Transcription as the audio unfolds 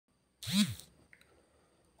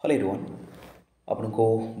Hello everyone आपको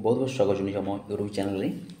बहुत बहुत स्वागत जनाई आम यूट्यूब चैनल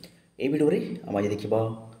ये वीडियो आम आज देखा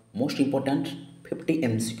मोस्ट इंपोर्टाट 50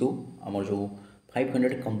 MCQ आम जो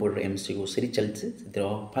 500 कंप्यूटर MCQ सीरीज चलती से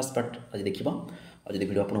फास्ट पार्ट आज देखा और जब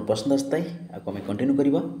वीडियो आपको पसंद आसता है आपको आम कंटिन्यू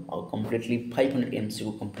करवा और कम्प्लीटली 500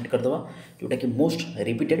 MCQ कंप्लीट करदे जोटा कि मोस्ट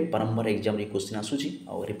रिपीटेड बारंबार एग्जाम क्वेश्चन आसूसी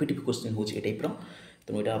और रिपीटेड क्वेश्चन हो टाइप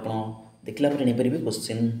तेणु यहाँ आप देखला जापर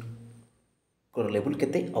क्वेश्चन लेवल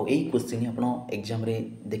केते और यही क्वेश्चन आप एग्जाम रे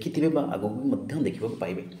देखिथे आगू देखा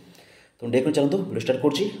पाइबे तो देखो चलते वीडियो स्टार्ट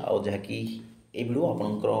कर जहाँकि ये वीडियो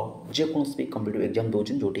आपंकर जेकोसी भी कंप्यूटर एग्जाम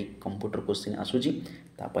दौरान जो कंप्यूटर क्वेश्चन आसूसी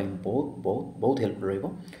बहुत बहुत बहुत हेल्पफुल रही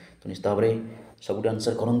तो निश्चित भाव में सब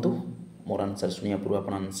आंसर करूँ मोर आंसर शुणा पूर्व आप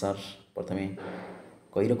आंसर प्रथम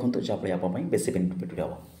कही रखुँ जहाँफल आप बेसी बेनिफिट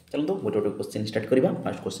हम चलते गोटे गोटे क्वेश्चन स्टार्ट करवा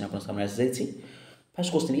फास्ट क्वेश्चन आप सामने आसी जाइए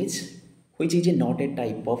fast question is which is not a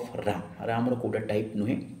type of RAM RAM row Kota type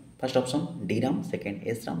नुहे first option D RAM second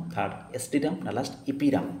S RAM third SD RAM ना लास्ट EP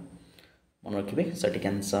RAM मन रखिए सटीक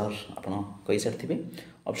आंसर आपन कही सारी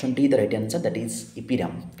option D the right answer that is EP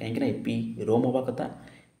RAM कहीं EP रोम होगा कथा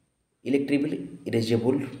इलेक्ट्रिबल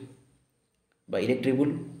erasable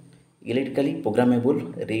electrically programmable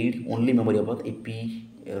read only memory होगा EP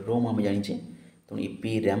रोम आम जानी तो EP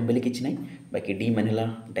RAM बोले किसी ना बाकी डी मान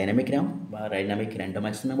dynamic RAM dynamic random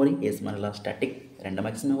access memory S मान static random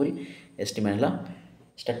access memory S T मान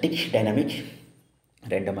static dynamic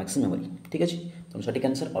random access memory ठीक अच्छे तो सटीक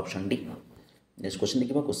answer option D next question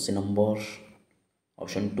देखा question number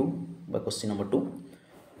option 2 question number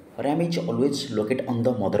 2 RAM is always located on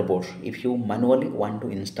the motherboard if you manually want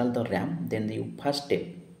to install the RAM then the first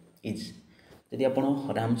step is यदि आप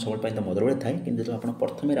RAM सब तो motherboard थाए कि जो आप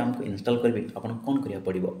प्रथम RAM को इनस्टॉल करेंगे आपको कौन करा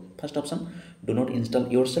पड़ो first option do not install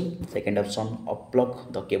yourself second option unplug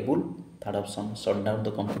the cable third option shut down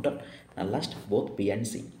the computer ना लास्ट बोथ बी एंड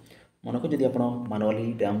सी मन को जब आप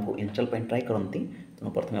मानुआली RAM को इनस्टॉल ट्राए करती तो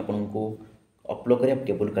प्रथम आपको अपलोड करा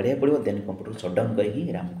केबल काढ़ा पड़ो देन कंप्यूटर शट डाउन कर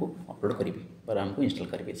RAM को अपलोड करेंगे RAM को इनस्टॉल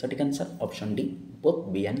करेंगे सटीक answer option D both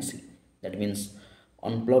B and see that means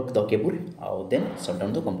unplug the cable आउ then shut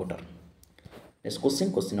down the computer Next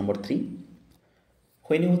question number 3.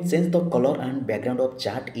 When you change the color and background of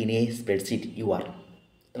chart in a spreadsheet, you are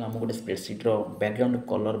तो आम गोटे spreadsheet रो background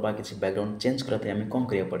colour बा किसी background change करते आम कौन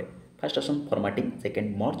करिया पड़े first option formatting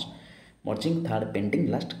second merging third painting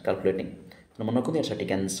last calculating तो मन रखते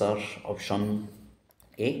सटीक answer option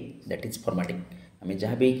A that is formatting आम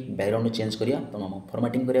जहाँ भी बैकग्राउंड चेंज करिया तो आम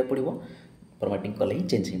फॉर्मेटिंग करिया पड़ो फॉर्मेटिंग कले ही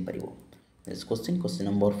चेंज हो पार next question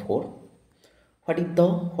number 4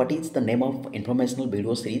 What is the name of informational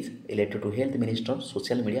video series related to health minister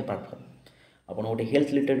social media platform? आपन गोटे हेल्थ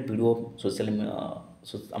रिलेटेड वीडियो सोशल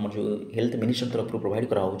आम जो हेल्थ मिनिस्टर तरफ प्रोवाइड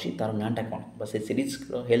कराऊँगी तार नाटा कौन बा से सीरीज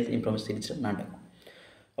हेल्थ इनफॉर्मेशन सीरीज नाटा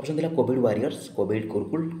कौन ऑप्शन था Covid warriors Covid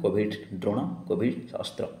Gurukul Covid Drona Covid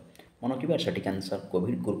अस्त्र मन रखिए सटीक आंसर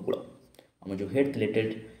कोविड गुरुकुल आम जो health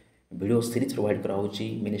related video series provide कराऊँगी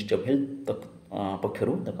ministry of health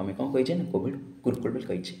पक्षर तक आम कौन कही कोविड गुरुकुल भी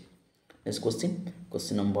कही next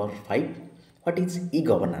question number 5 what is e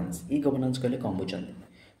governance कहले कौन बुझाते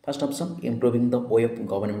first option improving the way of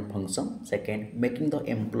government function second making the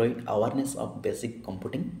employ awareness of basic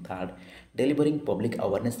computing third delivering public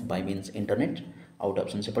awareness by means internet out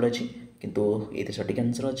option से पड़े किंतु ये सटीक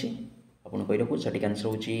answer अच्छी आपको कही रखू सटीक आंसर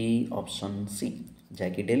हो ऑप्शन सी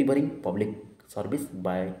जहाँकि delivering public service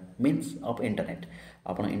by means of internet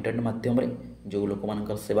आप इंटरनेट माध्यम जो लोक मान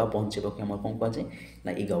सेवा पहुँचे आम कौन कहुए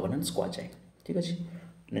ना ई गवर्नेंस कहुए ठीक अच्छे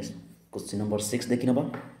नेक्स्ट क्वेश्चन नंबर 6 देखी ना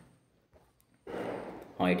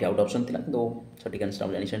हाँ ये आउट ऑप्शन थी तो सटीक आंसर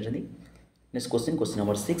आप जानी सारी next question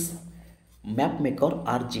number 6 map maker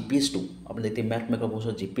are GPS 2 आप देखते मैप मेकर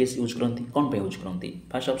बहुत GPS यूज करती कौन पे यूज करती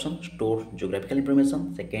first option store geographical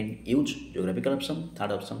information second use geographical option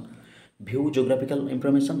third option view geographical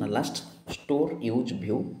information last store use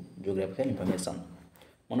view geographical information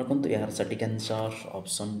मन रखु यार सटीक आंसर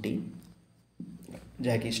ऑप्शन डी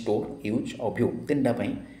जहाँकि स्टोर यूज और व्यू तीन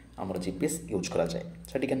टाइम आमर GPS यूज करा जाए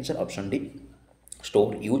सटीक answer option D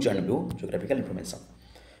store use and view geographical information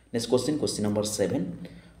next question number 7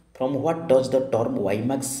 from what does the term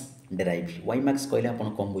WiMAX derive WiMAX कहले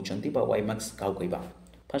आप कौन बुझे वाईमैक्स क्या कहवा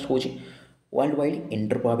फर्स्ट कौन world wide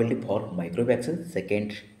interoperability for microwave access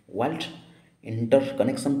second world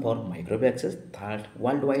interconnection for microwave access third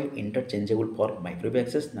worldwide interchangeable for microwave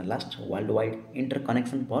access na last worldwide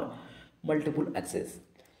interconnection for multiple access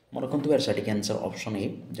मन रखु यार सटीक आंसर ऑप्शन ए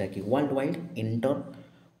जहाँकि worldwide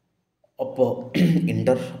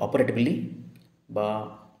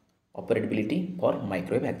ऑपरेटेबिलिटी for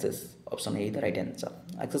microwave access option A the right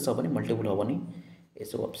answer access हेनी multiple हेनी ये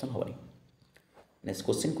सब option हेनी नेक्स्ट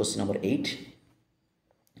क्वेश्चन नंबर 8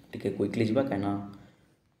 टिके क्विकली जावा कहीं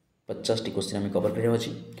 50 टी क्वेश्चन आम कवर कर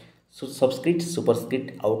subscript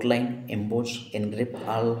superscript outline emboss engrave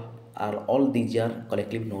are all these are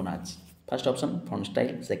collectively known as first option front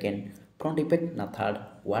style second front effect ना थर्ड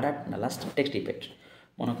वर्ड आर्ट ना लास्ट टेक्स्ट इफेक्ट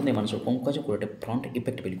मन करते M सब कौन कह गोटे फ्रंट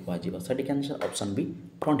इफेक्ट बोली कह सटिक answer option B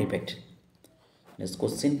front effect next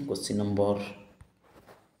question number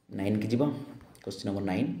 9 की जीवा क्वेश्चन नंबर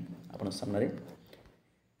 9 आपन सामने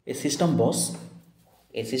ए सिस्टम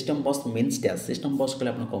बस मीन्स डैश सिस्टम बस कले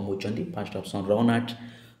आपन कौन बुझुंती first option run at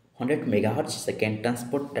 100 megahertz second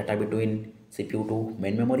transport data between CPU to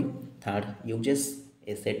main memory third uses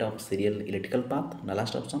A set of serial electrical path ना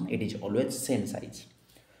last option it is always same size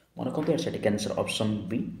मन करते सटिक answer option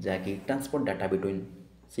B जहाँकि transport data between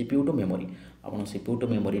CPU to memory आपन CPU to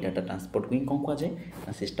memory data transport को कौन कह जाए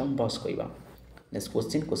ना सिस्टम बस कहवा next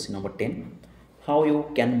question number 10 how you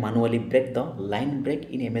can manually break the line break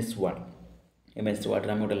in MS word MS word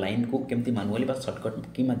आम गोटे लाइन को केमती मैनुअली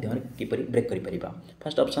सर्टकट की माध्यम किपरि ब्रेक कर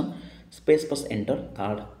first option space plus enter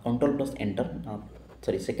third control plus enter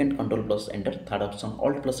sorry second control plus enter third option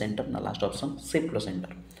alt plus enter ना last option shift plus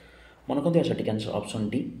enter मन करते सटिक आंसर ऑप्शन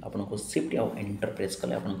डी आपको shift आउ enter press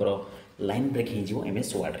कले आपंकर line break हो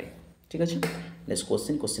MS word रे ठीक अच्छे next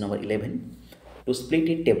question number 11 to split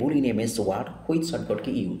A table in MS word which shortcut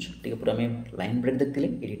की यूज ठीक है पूरा आम लाइन ब्रेक देखते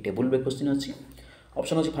ये टेबुल ब्रेक क्वेश्चन अच्छी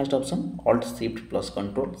ऑप्शन अच्छी first option alt shift plus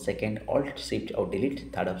control second alt shift आउ delete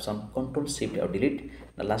third option control shift आउ delete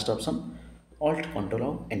last option alt control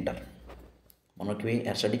आउ एंटर मन रखिए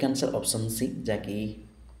यार सटिक आंसर ऑप्शन सी जहाँकि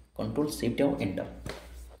कंट्रोल शिफ्ट आउ एंटर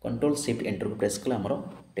कंट्रोल शिफ्ट एंटर को प्रेस कले आमर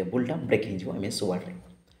टेबुलटा ब्रेक हो एमएस वर्ड रे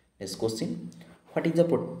next question what is the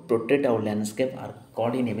portrait आउ landscape are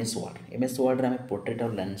called in MS word रे आम पोर्ट्रेट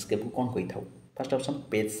आउ लैंडस्केप को कौन कही था first option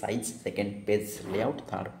page size second page layout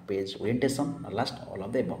third page orientation last all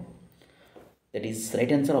of the above that is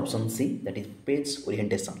right answer option see that is page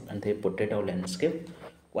orientation and the portrait आउ landscape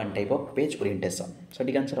one type of page orientation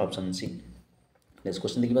सटिक answer option C next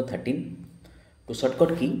question देखिए 13 two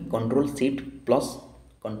shortcut की control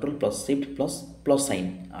plus shift plus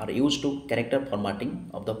sign are use to character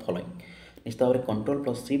formatting of the following निश्चित भाव में control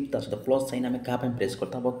plus shift सहित plus sign आम क्या press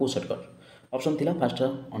करता कौ शॉर्टकट ऑप्शन थिला first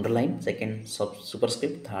underline second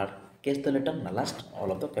superscript third catch the letter ना last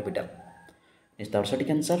all of the capital निश्चित भाव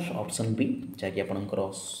सटिक आंसर ऑप्शन बी जहाँकि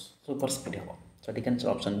आपंकर सुपरस्क्रिप्ट हम सटिक answer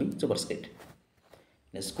option B superscript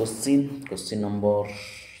next question number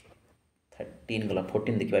 13 गला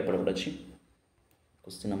 14 देखा एपटे गोटे अच्छी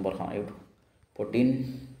क्वेश्चन नंबर हाँ ये 14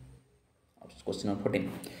 question number 14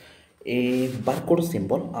 A barcode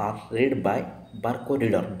symbol are red bye barcode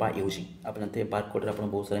reader by using आप जानते हैं बारकोड आप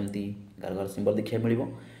बहुत सारा एमती घर घर सिंबल देखा मिले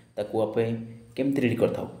ताकू आप केमती रीड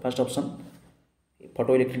करता first option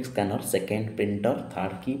photo electric scanner second printer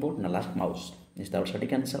third keyboard ना लास्ट माउस निश्चित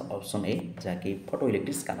सटिक आंसर ऑप्शन ए जहाँकि फोटो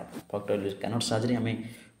इलेक्ट्रिक स्कैनर साहाଯ୍य आम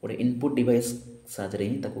गोटे इनपुट डिवाइस साहाଯ୍य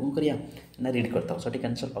ही कौन करिया ना रीड करता सटिक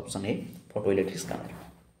answer option A photo electric scanner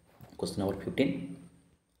question number 15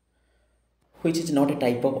 which is not a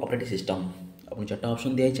type of operating system आपको चार्टा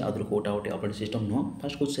ऑप्शन दिखाई आदर कौटा गोटे ऑपरेटिंग सिस्टम नुह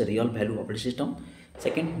फर्स्ट कौन real value operating system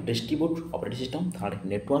second distribute operating system third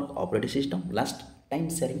network operating system last time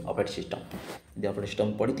sharing operating system यदि operating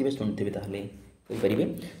system पढ़ी थे शुणुवे ताहले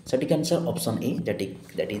कहींपारे सटिक answer option A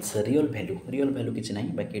that is real value किसी ना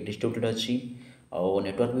बाकी डिस्ट्रीब्यूटेड अच्छी और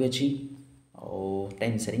नेटवर्क भी अच्छी और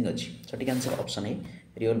टाइम शेयरिंग अच्छी सटिक answer option a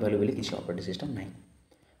real value बोली किसी ऑपरेटिंग सिस्टम ना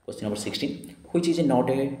question number 16 which is not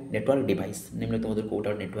a network device निम्नलिखित मध्य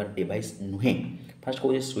कौटा नेटवर्क डिवाइस नुहे फर्स्ट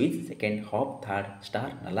कौन switch second hub third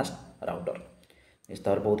star ना लास्ट राउटर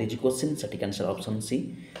स्टार बहुत इजी क्वेश्चन सटिक आंसर ऑप्शन सी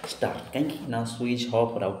स्टार कहीं ना स्विच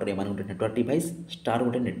हब राउटर एम गोटे नेटवर्क डिवाइस स्टार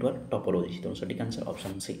गोटे नेटवर्क टोपोलॉजी तेणु सटिक answer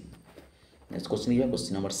option C next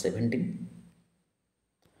question number 17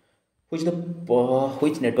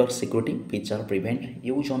 which network security feature prevent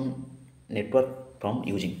use on network from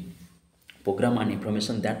using programme and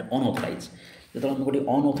information that unauthorized जो आम गोटे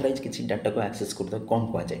unauthorized किसी data को access करते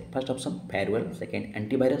कौन कह जाए first option firewall second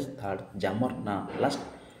antivirus third जामर ना लास्ट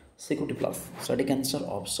सिक्योरिटी प्लस सटिक answer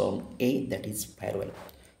option A that is firewall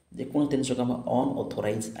जेको जिन को आम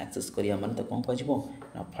अनऑथराइज एक्सेस करिया माने कौन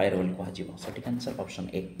कह फायरवेल कह सटिक answer option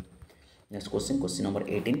A next question number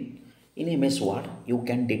 18 in MS word you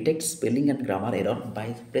can detect spelling and grammar error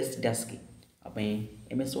bye press dash की आप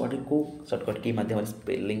एमएस वर्ड को शॉर्टकट की माध्यम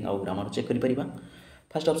स्पेलिंग और grammar check करिपरिबा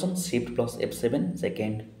first option shift plus F7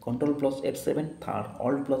 second control plus F7 third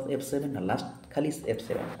alt plus F7 last खाली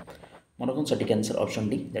F7 मन रखुन सटिक answer option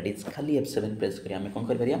D that is खाली F7 प्रेस करी आम कौन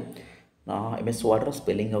कर एमएस वर्ड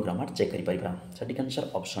स्पेलिंग और ग्रामर चेक करिपरिबा सटिक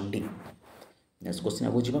answer option D next question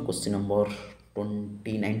आगु जीवा क्वेश्चन नंबर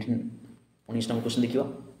 2019 19 नंबर क्वेश्चन देखिए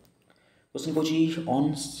क्वेश्चन कौन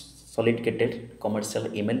on सॉलिडिकेटेड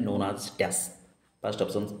commercial email known as dash first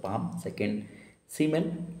option spam second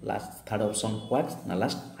सीमेल last third option what's ना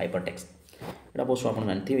लास्ट हाइपरटेक्स्ट एटा बहुत आप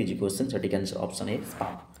जानते हैं इजी क्वेश्चन सटीक answer option A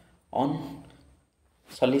spam on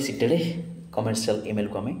solicited commercial email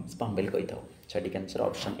को हमें स्पैम बेल कही था सटीक answer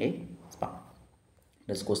option A spam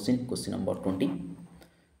next question number 20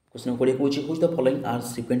 question कोड़े कौन whose the following are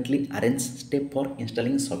सिक्वेंटली arrange step for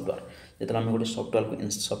installing software जो आम गोटे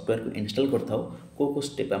सॉफ्टवेयर को इंस्टॉल करता को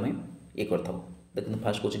स्टेप आम ये करता देखते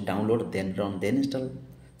फास्ट कौन download then run then install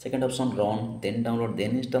second option run then download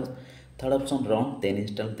then install third option run then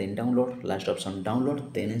install then download last option download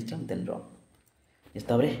then install then run इस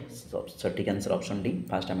भाव में सटीक आंसर ऑप्शन डी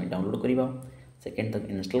फास्ट आम download करवा second तक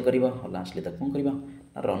install करवा और lastly तक कौन करवा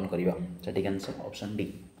रन करवा सटीक answer option D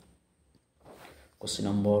question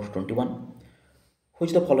number 21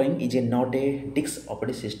 which the following is a not a disk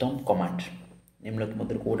operating system command निम्नलिखित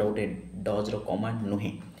मध्य कोटा गोटे डज रो कमांड नुहे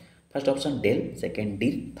first option del second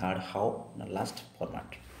deer third how ना लास्ट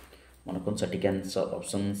फॉर्मेट मन कौन सटीक आंसर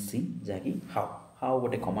ऑप्शन सी जहाँकि how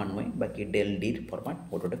गोटे command नुहे बाकी डेल डीर फॉर्मेट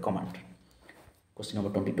गोटे गोटे command question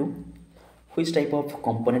number 22 which type of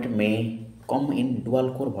component may come in dual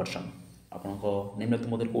core version आपको निम्नलिखित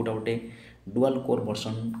मध्य कोटा गोटे dual core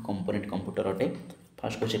version component computer अटे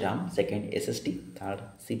फर्स्ट कौन RAM second SSD third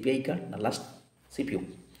CPI card ना लास्ट सीपीयू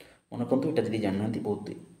मन करते यहाँ जी जानना बहुत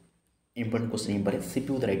इंपोर्टेंट क्वेश्चन ये पारे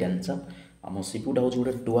सीपीयू द राइट आंसर आम सीपीयूटा हूँ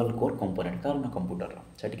गोटे डुअल कोर कंपोनेंट कार ना कंप्यूटर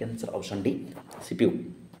सटीक answer option D CPU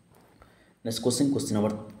next question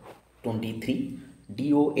number 23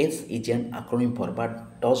 DOS is an acronym for but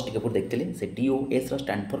does टिके देखते से DOS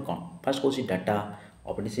स्टैंड फॉर कौन फर्स्ट कौन data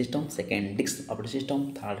operating system second disk operating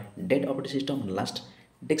system third date operating system last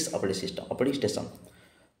disk operating station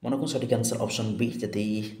मन को सटीक answer option B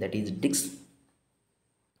that is disc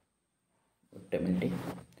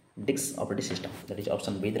disk operating system that is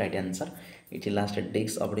option be the right answer ये last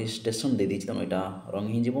disk operating station दे तेणु यहाँ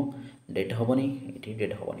रंग हो date हेनी ये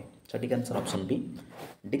डेट हेनी सटीक answer option B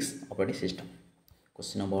disk operating system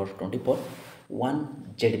question number 24 1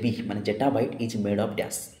 ZB माने zettabyte is made of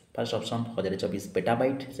dash first option 1024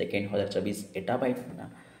 बेटाबाइट second 1024 एटाबाइट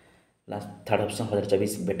last third option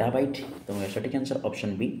 1024 बेटाबाइट तो सटीक आंसर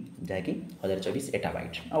ऑप्शन बी जहाँकि 1024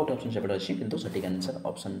 एटाबाइट आउ गोटे ऑप्शन सेपटे अच्छी किंतु सटीक answer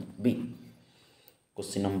option B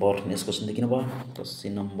question number next question देखी ना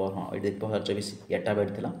क्वेश्चन नंबर हाँ ये देख 1024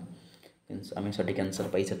 एटाबाइट थी आम सटीक आंसर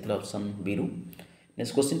पाई सारे ऑप्शन बी रु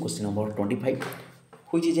next question number 25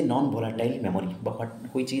 which is a non volatile memory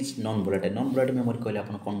which is non volatile memory कहले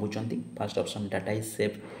आप कौन बुझे first option data is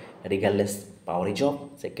save regardless power is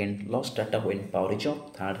of second lost data when power is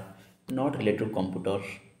of third not related to computer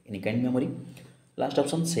any kind memory last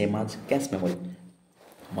option same आज cache memory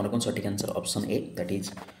मन कौन सटीक answer option A that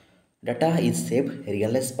is data is save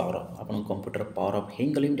regardless power of आप computer power of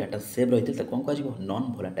हो गले data save रही है कौन कह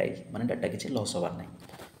नॉन वोलाटाइल माने डाटा किसी लॉस होबार ना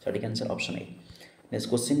सटीक answer option A next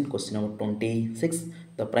question number 26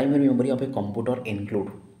 the primary memory of a computer include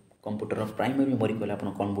computer primary memory कहले आप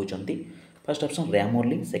कौन बुझे first option RAM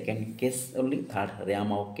only second case only third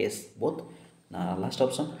RAM और केस बोथ ना last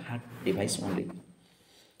option hard device only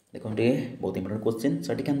देखो बहुत important question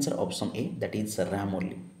सटीक answer option A that is RAM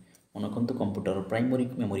only मन रखु कंप्यूटर प्राइमरी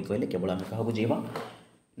मेमोरी कहले केवल आम क्या बुझेबा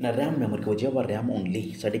ना रैम मेमोरी को बुझेबा रैम ओनली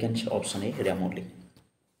सटीक answer option A RAM only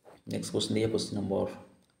next question दिए question number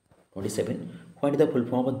 27 what is the full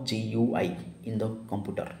form of GUI in the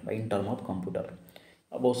computer bye in term of computer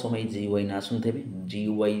अब बहुत समय GUI ना सुनते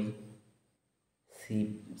GUI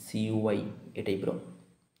CUI ए type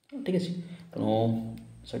ठीक है तेणु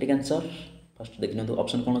सटीक आंसर फर्स्ट देखने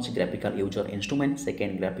ऑप्शन कौन अच्छी graphical user instrument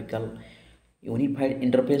second graphical unified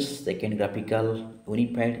interface second graphical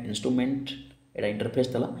unified instrument एटा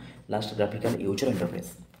इंटरफेस था लास्ट ग्राफिकल यूजर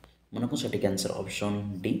इंटरफेस मन को सटीक answer option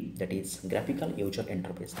D that is graphical user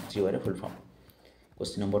interface GUI full form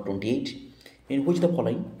question number 28 in which the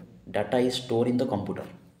following data is store in the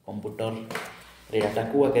computer रे data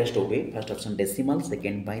को आगे store हुए first option decimal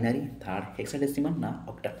second binary third hexadecimal ना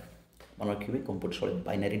octa मन रखिए computer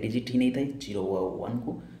binary digit ही नहीं था 0 और 1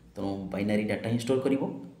 को तेणु बाइनरी डाटा ही स्टोर कर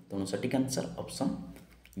तेणु सटीक answer option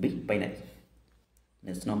B binary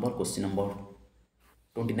next number question number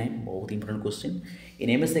 29 बहुत important question in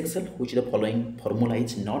MS Excel which the following formula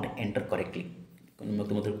is not enter correctly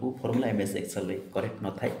मतलब को फॉर्मूला MS Excel रे करेक्ट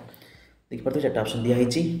न थाए देखि पार्थ चार्ट ऑप्शन दिया है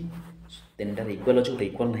तीन टार इक्वल अच्छे गोटे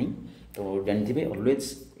इक्वल ना तो जानते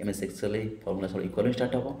ऑलवेज MS Excel रे फॉर्मूला सब इक्वल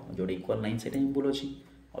स्टार्ट हम जो इक्वल ना से भूल अच्छी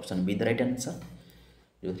option be the right answer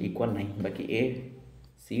जो इक्वल ना बाकी A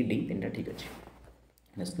C D तीन ठीक अच्छे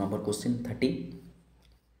नेक्स्ट नंबर क्वेश्चन 30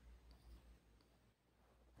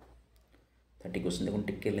 30 क्वेश्चन देखो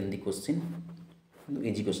टिके लेंदी क्वेश्चन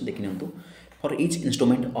इजी क्वेश्चन देखि नियंतु for each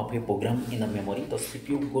instrument of A programme in the memory the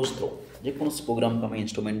CPU goes through J cone programme को हम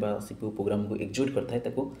इंस्ट्रूमेंट बा सीपीयू प्रोग्राम को एग्जीक्यूट करता है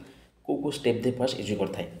ताको को स्टेप दे फर्स्ट एग्जीक्यूट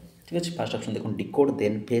करता है ठीक है। फर्स्ट ऑप्शन देखो decode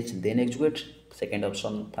then fetch then execute second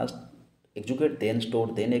option first execute then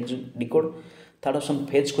store then decode third option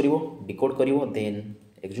fetch करिवो decode करिवो then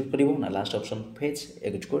execute करिवो ना last option fetch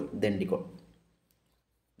execute then decode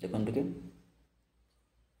देखो ठीक है।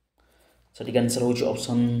 सटीक आंसर हो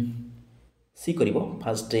ऑप्शन सी करिवो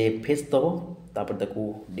फास्ट फेच दबो तापर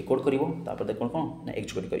ताकू डिकोड करिवो तापर देखो कोन ना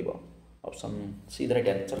execute करिवो option see the right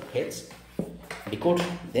answer fetch decode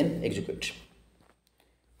then execute.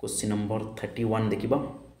 Question number 31 देखिबा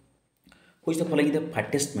which the following the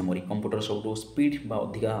fastest memory computer सबटू speed बा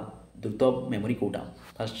अधिका द्रुत memory Kota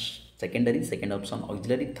first secondary second option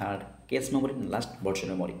auxiliary third cache memory last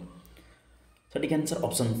virtual memory. सटीक answer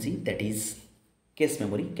option see that is cache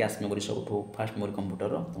memory सबटू fast memory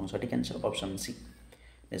computer तो सटीक answer option C.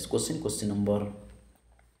 Next question number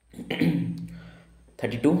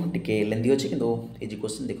 32 टिके लेंदी अच्छे कि easy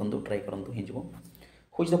question देखो ट्राई करूँ हो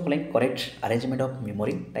which the following correct arrangement of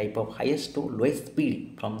memory type of highest to lowest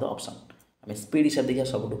speed from the option आम speed हिसाब देखिए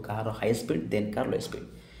सब car highest speed then car lowest speed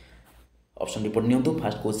option report नियंतु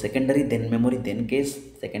fast को secondary then memory then case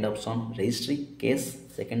second option registry case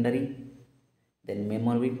secondary then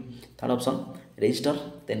memory third option register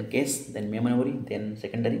then case then memory then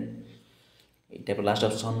secondary type last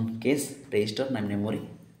option case register ना memory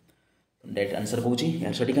direct answer कहूँ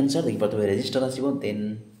यार सटीक answer देखिए register आसो then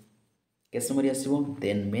case memory आसो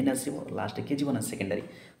then main आसो last किए जीवन ना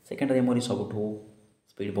सेकेंडरी मेमोरी सब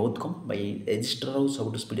स्पीड बहुत कम भाई रजिस्टर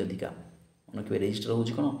सब स्पीड अधिका मन कि रजिस्टर हूँ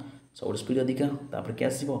कौन सब स्पीड अधिका तापर क्या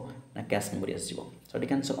आसो ना कैश मेमोरी आसो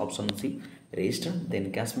सटीक answer option C register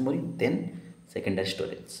then cache memory then secondary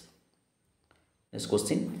storage. Next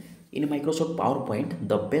question in Microsoft power point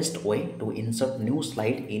the best way to insert new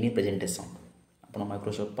slide in A presentation आप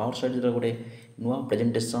माइक्रोसॉफ्ट पावर स्लाइड गोटे नुआ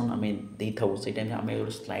presentation आम दे था से time आम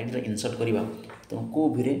गोटे slide insert करवा तेणु कौ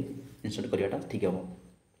भी इंसर्ट करवाटा ठीक हे।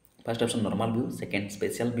 First option normal view second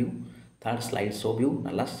special view third slide show view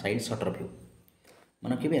ना लास्ट स्लाइड शॉर्टर व्यू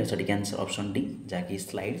मन कि सटीक आंसर ऑप्शन डी जहाँकि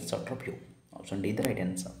slide shorter view option D the right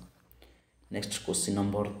answer. Next question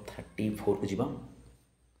number 34 को जीवा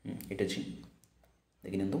ये देखी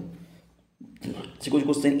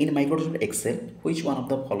question in Microsoft Excel which one of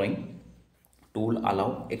the following tool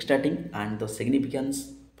allow extracting and the significance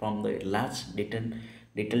from the large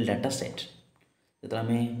detailed data set जो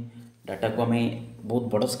आम data को आम बहुत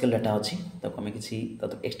बड़ स्केल डाटा अच्छी आम किसी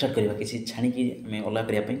एक्सट्राक्ट करवा किसी छाणी आम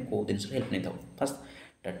अलग करने कौ जिन हेल्प नहीं था first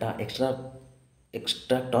data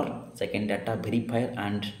एक्सट्राक्टर second data verifier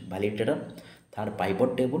and validator third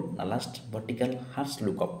pivot table ना लास्ट वर्टिकल हार्स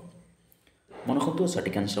लुकअप मन रखु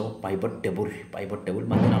सटीक आंसर पाइवट टेबल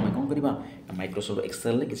माध्यम आम कौन करवा माइक्रोसॉफ्ट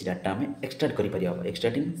एक्सेल किसी डाटा आम एक्सट्राक्ट कर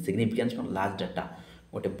एक्सट्राक्टिंग सिग्निफिकेंस फ्रॉम लार्ज डाटा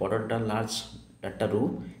गोटे बड़ डाटा लार्ज डाटा रू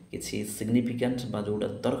किसी सिग्निफिकेंस जोटा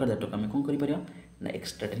दरकार डाटा को आम कौन कर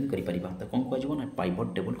एक्सट्राक्टिंग कर कौन कह ना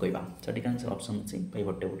पाइवट टेबल कहवा सटीक answer option C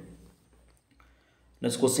pivot table.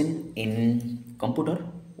 Next question in computer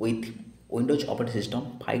with Windows operating system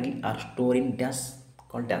file are store in dash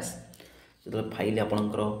call dash जो फाइल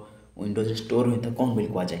आपंकर विंडोज स्टोर होता है कौन बिल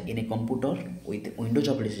कह जाए इन a computer with Windows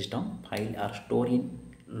operating system file are store in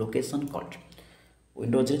location called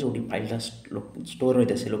Windows जो file store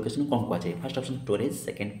होता है से लोकेशन कौन कह जाए first option storage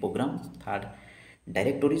second program third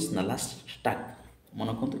डायरेक्टोरीज ना लास्ट स्टैक मन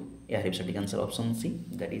रखु यार सटीक answer option see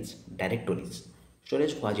that is डायरेक्टोरीज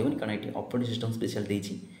storage कह कारण ये ऑपरेटिंग सिस्टम स्पेशल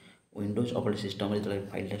देती विंडोज ऑपरेटिंग सिस्टम जो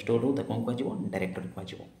फाइल स्टोर हो कौन कह डायरेक्टोरी कह।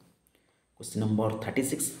 क्वेश्चन नंबर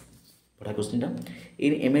 36 पढ़ा question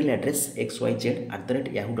in email address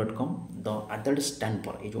xyz@yahoo.com the stand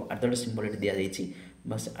for ये जो सिंबल दि जाइए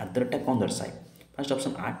बस @ कौन दर्शाए first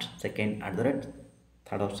option @ second @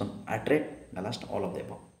 third option @ last all of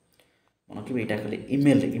देव मन कि यहाँ खाली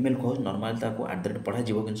ईमेल कह नॉर्मल @ पढ़ा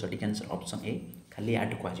कि सटीक आंसर ऑप्शन ए खाली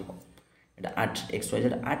 @ कह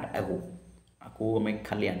xyz आपको आम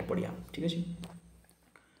खाली @ पढ़िया ठीक अच्छे।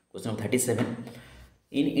 Question number 37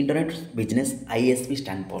 in internet business ISP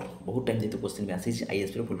stand for बहुत टाइम जेहतु क्वेश्चन भी आसी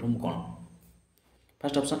आईएसपी फुल फॉर्म कौन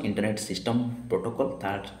first option internet system protocol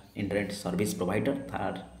third internet service provider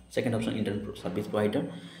third second option internet service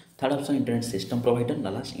provider third option internet system provider ना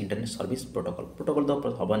last internet service protocol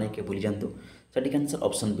तो हम नहीं के भूली जातु सटीक answer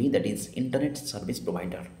option B that is internet service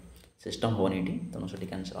provider system हम नहीं तेणु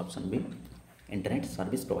सटीक answer option B internet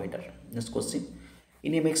service provider. Next question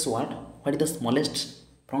in MS word what is the smallest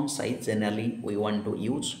front size generally we want to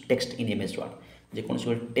use text in MS word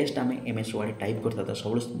जेकोसी text आम MS word type करता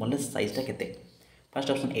सब smallest साइजटा केते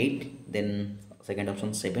first option 8 then second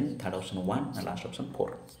option 7 third option 1 ना last option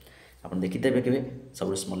 4 आप देखिदेवे के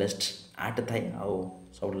सब smallest 8 थाए आउ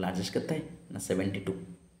सब लार्जेस्ट के ना 72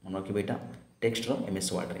 मन रखिए यहाँ टेक्स्ट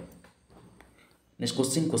एमएस वर्ड रे नेक्स्ट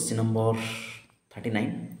क्वेश्चन नंबर 39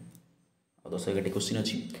 और 10 क्वेश्चन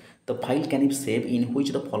अच्छी तो file can be save in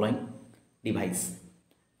which the following device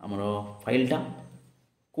आमर फाइलटा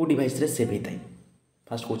को डिवाइस रे सेव होता है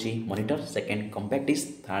first कौच monitor second compact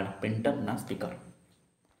disc third printer ना स्पीकर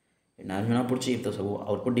ना जना पड़ी तो सब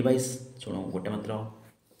आउटपुट डिवाइस शुणु गोटे मात्र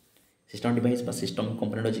सिस्टम डिवाइस बा सिस्टम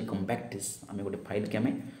कंपोनेंट अच्छी कॉम्पैक्ट डिस्क आम गोटे फाइल के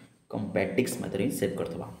आम कॉम्पैक्ट डिस्क मध्य सेव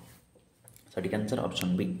करदे सठिक answer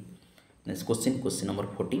option B next question number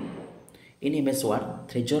 40 in MS word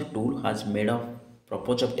थ्रेजर tool has made of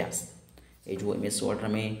purpose of dash ये जो एमएस वर्ड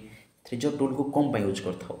में थ्रेजर टूल को कौन यूज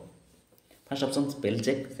करता first option spell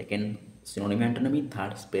check second synonym एंटोनिमी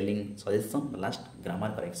third spelling suggestion last grammar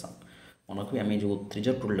correction मन रखिए आम जो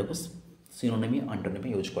थ्रेजर टूल को सिनोनिमी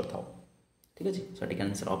एंटोनिमी यूज करता ठीक है सठिक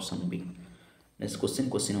answer option B next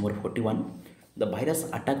question number 41 the virus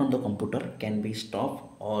attack on the computer can be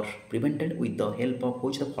stop और prevented with the help of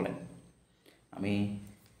which the following आम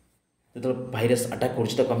जो भाइरस अटैक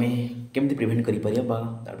करें केमती प्रिवेंट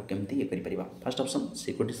करमती ये कर फर्स्ट ऑप्शन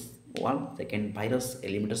सिक्योरिटी वाल second virus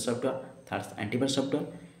eliminator software third antivirus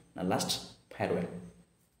software ना last firewall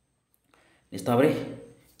निश्चित भाव में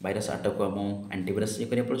भाइरस अटैक को आम एंटीवायरस ये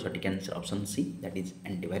करा पड़े सठिक answer option see that is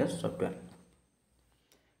antivirus software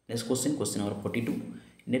next question number 42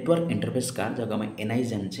 network interface card जगह आम एनआई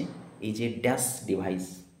जाने is a dash device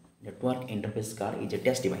network interface card is a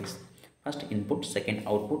dash device first input second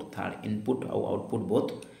output third input और output both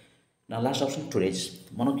ना last option storage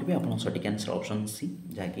मन रखिए आप सठिक answer option C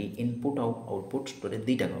जहाँकि इनपुट और आउटपुट स्टोरेज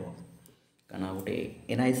दुईटा हम कारण गोटे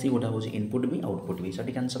एनआईसी गोटा हूँ इनपुट भी आउटपुट भी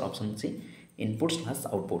सठिक answer option C input slash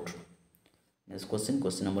output next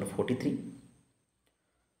question number 43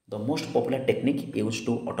 the most popular technique use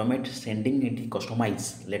to automate sending it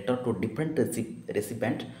customise letter to different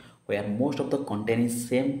recipient where most of the content is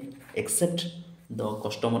same accept the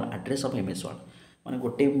customer address of MS word माने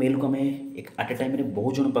गोटे mail को आम एक आट ए time रे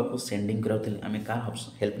बहुत जन पाक sending कराते आम कार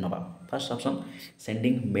हेल्प नवा first option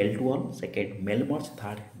sending mail to all second mail merge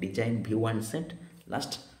third design view and set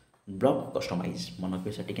last block customise मन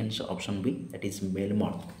रखिए सठिक answer option B that is mail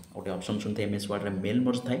merge गोटे ऑप्शन सुनते एमएस वर्ड रे मेल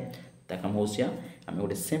मर्ज थाए काम हो आम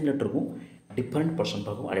गोटे सेम लेटर को डिफरेंट पर्सन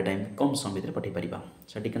पाक आट ए टाइम कम समय भितर पठे पारिबा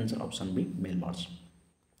सठिक answer option B mail merge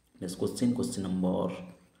next question number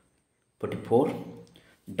 44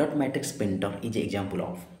 dot matrix printer is example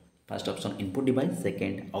of first option input device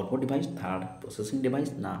second output device third processing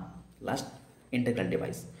device ना last integral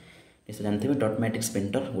device इसे जानते हैं dot matrix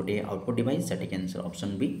printer गोटे output device सठिक answer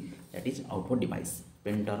option B that is output device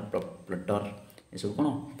printer प्लटर ये सब कौन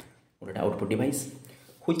गोटे output device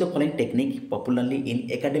which the following technique popularly in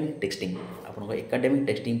academic texting आपन एकेडमिक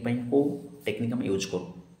टेक्सटिंग को टेक्निक हम यूज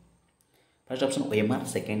करूँ first option OMR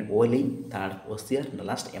second OLE third OCR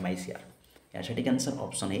last MICR या सठिक answer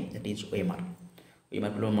option A that is OMR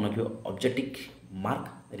OMR मन रखिए ऑब्जेक्टिव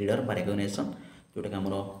मार्क रीडर बा recognition जोटा कि आम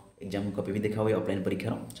एग्जाम कॉपी भी देखा हुए ऑफलाइन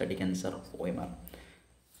परीक्षार सठिक answer OMR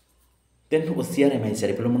then OCR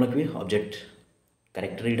MICR पे मन रखिए object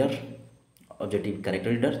character reader objective character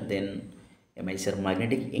reader then MICR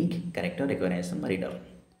magnetic ink character recognition reader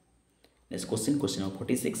next question number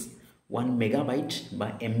 46 1 megabyte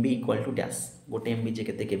बा एमबी इक्वल टू डैश गोटे एमबी जे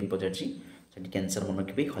केते केबी पचार सठिक आंसर मन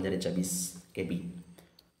रखिए 1024 केबी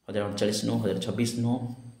 1048 no 1026 no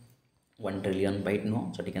 1 trillion bite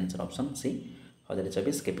no सठिक answer option C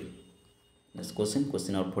 1024 KB next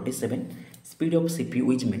question number 47 speed of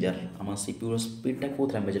CPU is major आम CPU स्पीडटा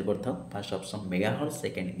कौन major करता first option megahertz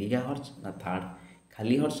second gigahertz ना थर्ड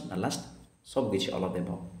खाली हर्ट्ज ना लास्ट सब किसी अलग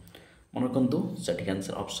देव मन रखु सठिक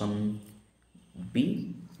आंसर ऑप्शन बी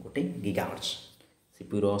गोटे गीगाहर्ट्ज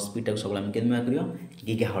सीपीयू स्पीड सब आम के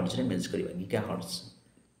गीगाहर्ट्ज रे मेजर करवा गीगाहर्ट्ज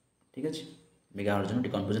ठीक अच्छे मेगाहर्ट्ज टी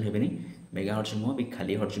कन्फ्यूजन हेनी मेगाहर्ट्ज नुह भी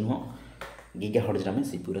खाली हर्ट्ज नुह गीगाहर्ट्ज आम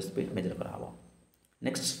सीपीयू स्पीड मेजर करा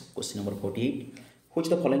next question number 48 which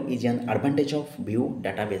the following is an advantage of view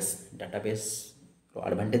database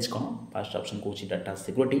advantage कौन फर्स्ट ऑप्शन कौन data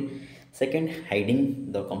security second hiding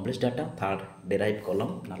the complex data third derive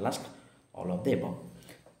column ना last all of the above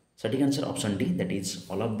सठिक answer option D that is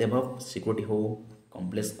all of the above security हो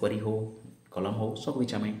complex query हो column हो सब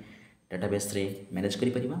किसी आम डाटाबेस रे मैनेज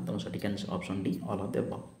करि परिबा तो सठिक answer option D all of the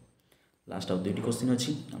above last of दुईटी question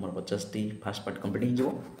अच्छी आम 50 टी फास्ट पार्ट कंप्लीट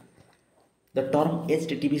हो The term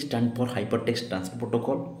HTTP stand for Hypertext Transfer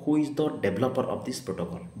Protocol. Who is the developer of this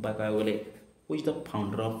protocol? बा कह गले who is the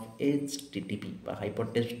founder of HTTP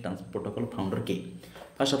hypertext transport protocol founder के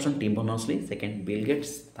first option Tim Berners-Lee, second Bill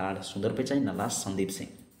Gates, third सुंदर पिचाई ना last Sandeep Singh.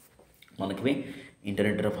 मन रखिए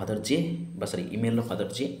internet father ji sorry email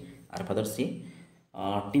father ji are father C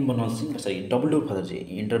Tim Berners-Lee sorry W father ji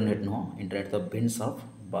internet नुह internet the भिन्स of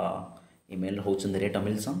बा email होचन rate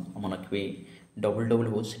अमिलसन मन रखिए W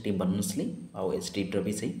हो Tim Berners-Lee आउ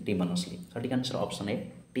HTTP से टिम बर्नर्स-ली। सटीक answer option A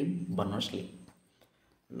Tim Berners-Lee.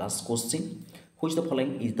 Last question, which the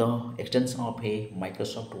following is the extension of a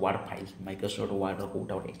Microsoft Word file? Microsoft Word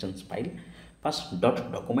out extension file. First dot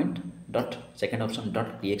document, dot second option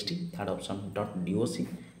dot txt, third option dot doc,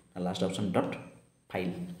 and last option dot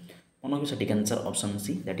file. One of the second answer option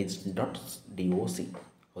C, that is dot doc.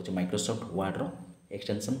 होचे Microsoft Word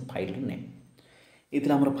extension file name.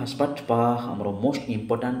 इतना हमर first part बा हमर most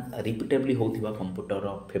important रिपीटेबली होथिबा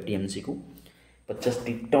computer 50 MCQ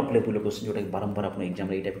 50 top level question जोटा बारंबार आप exam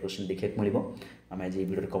रे type question देखा मिल आम आज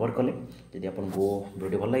वीडियो कवर कले जदि आपको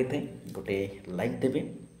वीडियो भल लगी था गोटे लाइक देवे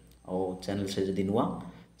और चैनल से जदि नुआ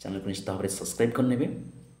चैनल को निश्चित भाव में सब्सक्राइब करने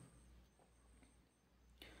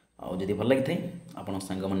और जदि भल लगी था आप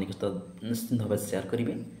सांग मान निश्चित भाव सेयार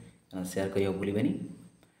करेंगे सेयार करने भूलें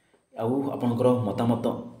आउ आपणकर मतामत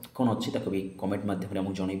कौन अच्छी ताको भी कमेंट माध्यम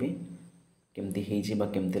आमको जनइबे केमती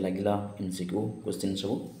केमती लगिला MCQ क्वेश्चन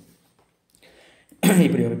सब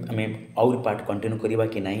आम आउरी पार्ट कंटिन्यू करवा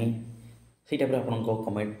कि ना से टाइप आप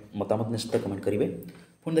कमेंट मतामत निश्चित कमेंट करेंगे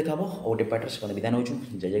पुणी देखा और गोटे पार्ट से विदाय नौ।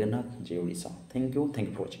 जय जगन्नाथ, जय Odisha. Thank you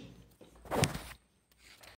for watching.